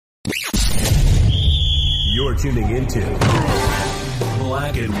You're tuning into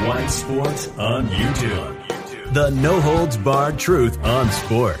Black and White Sports on YouTube. The no-holds-barred truth on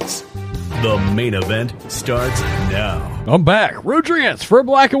sports. The main event starts now. I'm back. Rodriguez for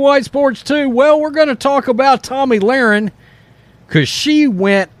Black and White Sports 2. Well, we're going to talk about Tomi Lahren because she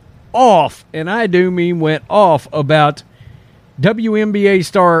went off, and I do mean went off, about WNBA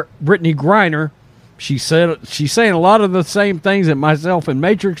star Brittany Griner. She's saying a lot of the same things that myself and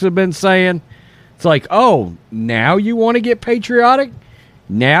Matrix have been saying. It's like, oh, now you want to get patriotic?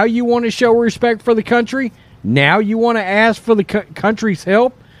 Now you want to show respect for the country? Now you want to ask for the country's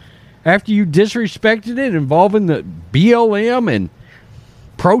help? After you disrespected it, involving the BLM and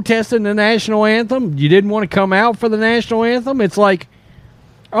protesting the national anthem, you didn't want to come out for the national anthem? It's like,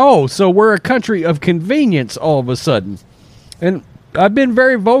 oh, so we're a country of convenience all of a sudden. And I've been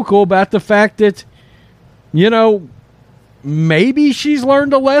very vocal about the fact that, you know, maybe she's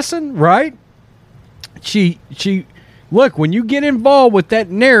learned a lesson, right? She look, when you get involved with that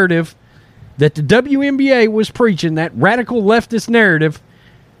narrative that the WNBA was preaching, that radical leftist narrative,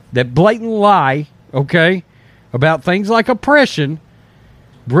 that blatant lie, okay, about things like oppression,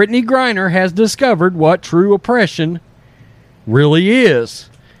 Brittany Griner has discovered what true oppression really is.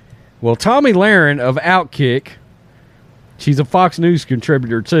 Well, Tomi Lahren of Outkick, she's a Fox News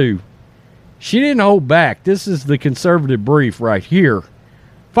contributor too. She didn't hold back. This is the conservative brief right here.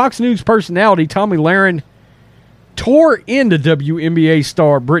 Fox News personality Tomi Lahren tore into WNBA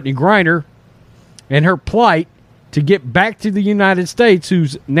star Brittany Griner and her plight to get back to the United States,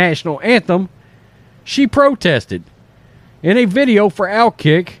 whose national anthem she protested. In a video for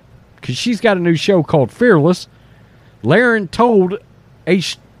Outkick, because she's got a new show called Fearless, Lahren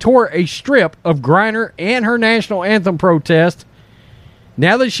tore a strip of Griner and her national anthem protest.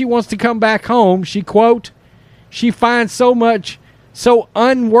 Now that she wants to come back home, she, quote, she finds so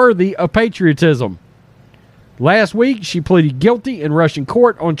unworthy of patriotism. Last week, she pleaded guilty in Russian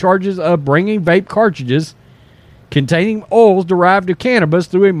court on charges of bringing vape cartridges containing oils derived of cannabis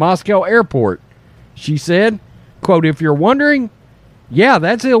through a Moscow airport. She said, quote, if you're wondering, yeah,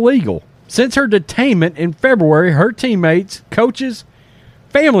 that's illegal. Since her detainment in February, her teammates, coaches,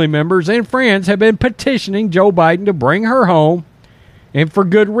 family members, and friends have been petitioning Joe Biden to bring her home, and for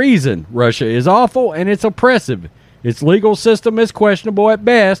good reason. Russia is awful and it's oppressive. Its legal system is questionable at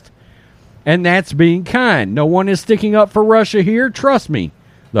best, and that's being kind. No one is sticking up for Russia here, trust me,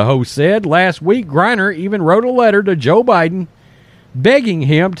 the host said. Last week, Griner even wrote a letter to Joe Biden begging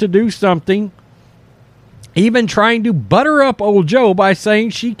him to do something, even trying to butter up old Joe by saying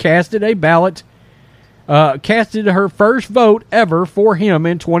she casted her first vote ever for him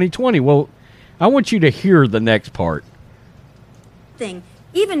in 2020. Well, I want you to hear the next part.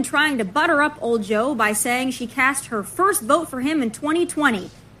 Even trying to butter up old Joe by saying she cast her first vote for him in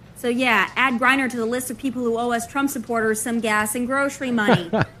 2020. So yeah, add Griner to the list of people who owe us Trump supporters some gas and grocery money.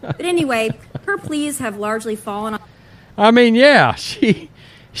 But anyway, her pleas have largely fallen on... I mean, yeah, she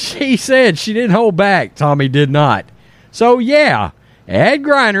said she didn't hold back. Tomi did not. So yeah, add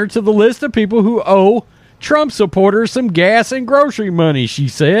Griner to the list of people who owe Trump supporters some gas and grocery money, she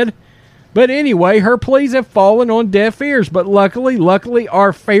said. But anyway, her pleas have fallen on deaf ears. But luckily,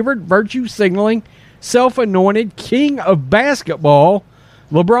 our favorite virtue-signaling, self-anointed king of basketball,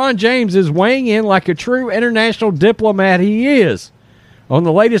 LeBron James, is weighing in like a true international diplomat he is. On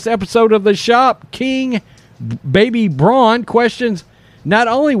the latest episode of The Shop, King Baby Braun questions not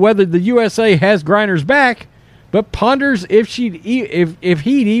only whether the USA has Griner's back, but ponders if he'd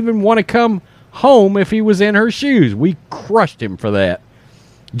even want to come home if he was in her shoes. We crushed him for that.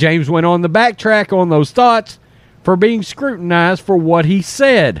 James went on the backtrack on those thoughts for being scrutinized for what he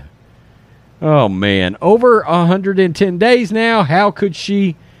said. Oh, man. Over 110 days now, how could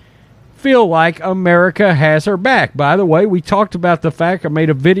she feel like America has her back? By the way, we talked about the fact, I made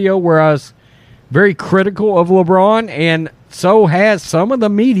a video where I was very critical of LeBron, and so has some of the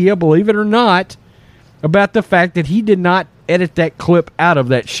media, believe it or not, about the fact that he did not edit that clip out of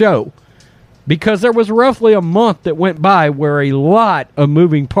that show. Because there was roughly a month that went by where a lot of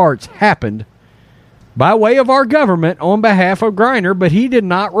moving parts happened by way of our government on behalf of Griner, but he did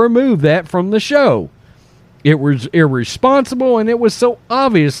not remove that from the show. It was irresponsible, and it was so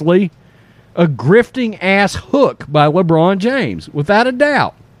obviously a grifting ass hook by LeBron James, without a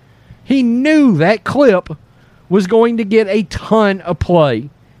doubt. He knew that clip was going to get a ton of play.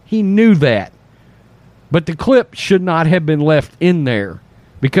 He knew that. But the clip should not have been left in there,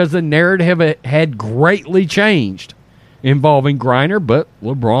 because the narrative had greatly changed involving Griner, but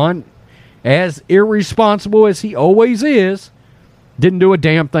LeBron, as irresponsible as he always is, didn't do a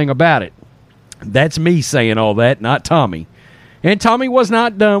damn thing about it. That's me saying all that, not Tomi. And Tommy was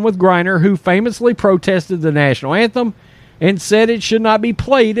not done with Griner, who famously protested the national anthem and said it should not be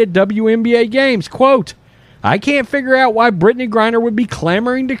played at WNBA games. Quote, I can't figure out why Brittney Griner would be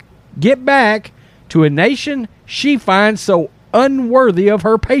clamoring to get back to a nation she finds so unworthy of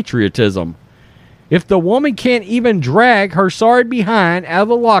her patriotism. If the woman can't even drag her sorry behind out of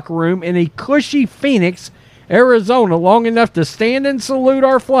the locker room in a cushy Phoenix, Arizona long enough to stand and salute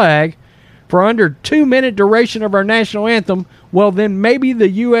our flag for under 2-minute duration of our national anthem, well then maybe the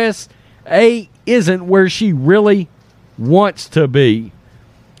USA isn't where she really wants to be.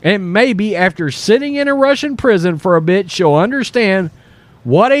 And maybe after sitting in a Russian prison for a bit, she'll understand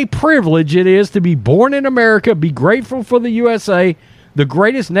what a privilege it is to be born in America, be grateful for the USA, the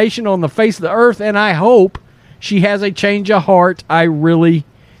greatest nation on the face of the earth, and I hope she has a change of heart. I really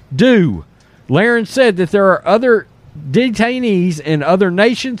do. Laren said that there are other detainees in other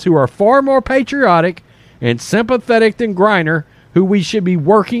nations who are far more patriotic and sympathetic than Griner, who we should be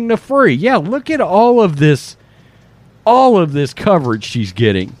working to free. Yeah, look at all of this coverage she's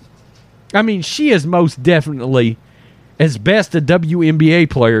getting. I mean, she is most definitely, as best a WNBA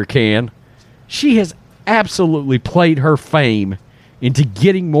player can, she has absolutely played her fame into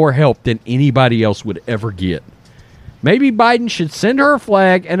getting more help than anybody else would ever get. Maybe Biden should send her a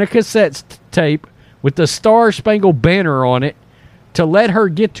flag and a cassette tape with the Star-Spangled Banner on it to let her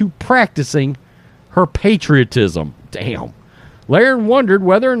get to practicing her patriotism. Damn. Laren wondered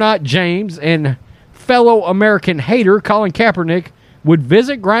whether or not James and fellow American hater Colin Kaepernick would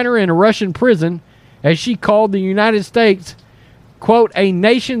visit Griner in a Russian prison, as she called the United States, quote, a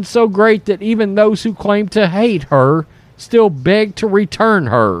nation so great that even those who claim to hate her still beg to return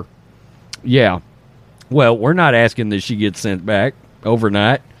her. Yeah. Well, we're not asking that she gets sent back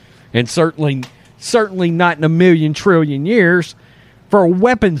overnight, and certainly not in a million trillion years, for a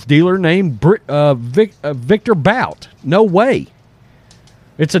weapons dealer named Victor Bout. No way.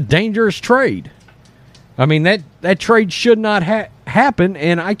 It's a dangerous trade. I mean, that trade should not happen,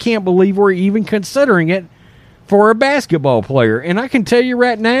 and I can't believe we're even considering it for a basketball player. And I can tell you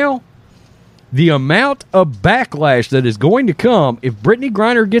right now, the amount of backlash that is going to come if Brittney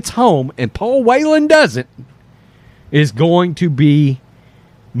Griner gets home and Paul Whelan doesn't is going to be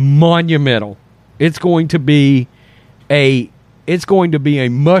monumental. It's going to be a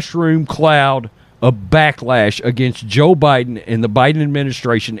mushroom cloud of backlash against Joe Biden and the Biden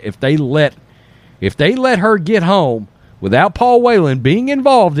administration if they let her get home without Paul Whelan being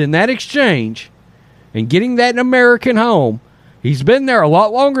involved in that exchange and getting that American home. He's been there a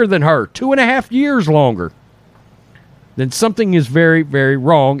lot longer than her, 2.5 years longer. Then something is very, very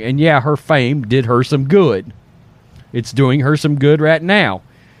wrong. And yeah, her fame did her some good. It's doing her some good right now.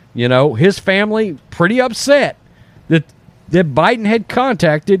 You know, his family pretty upset that Biden had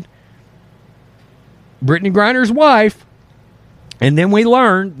contacted Brittney Griner's wife. And then we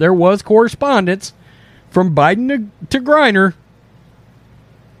learned there was correspondence from Biden to Griner,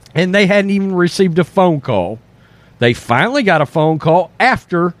 and they hadn't even received a phone call. They finally got a phone call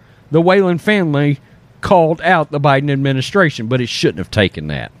after the Whelan family called out the Biden administration, but it shouldn't have taken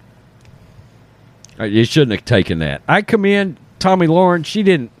that. It shouldn't have taken that. I commend Tomi Lahren. She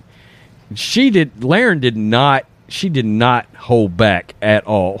did not hold back at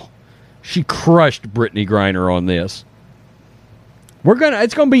all. She crushed Brittney Griner on this.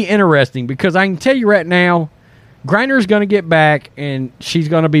 It's going to be interesting because I can tell you right now, Griner's going to get back and she's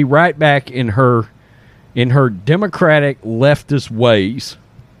going to be right back in her democratic leftist ways.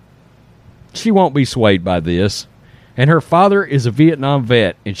 She won't be swayed by this. And her father is a Vietnam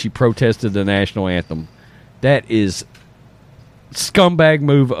vet and she protested the national anthem. That is scumbag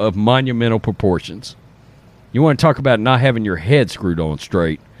move of monumental proportions. You want to talk about not having your head screwed on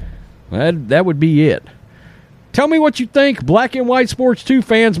straight? That would be it. Tell me what you think, Black and White Sports 2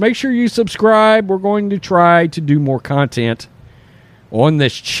 fans. Make sure you subscribe. We're going to try to do more content on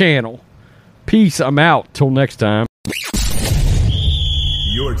this channel. Peace. I'm out. Till next time.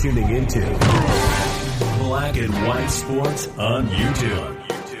 You're tuning into Black and White Sports on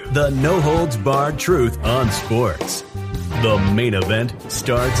YouTube. The no-holds-barred truth on sports. The main event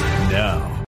starts now.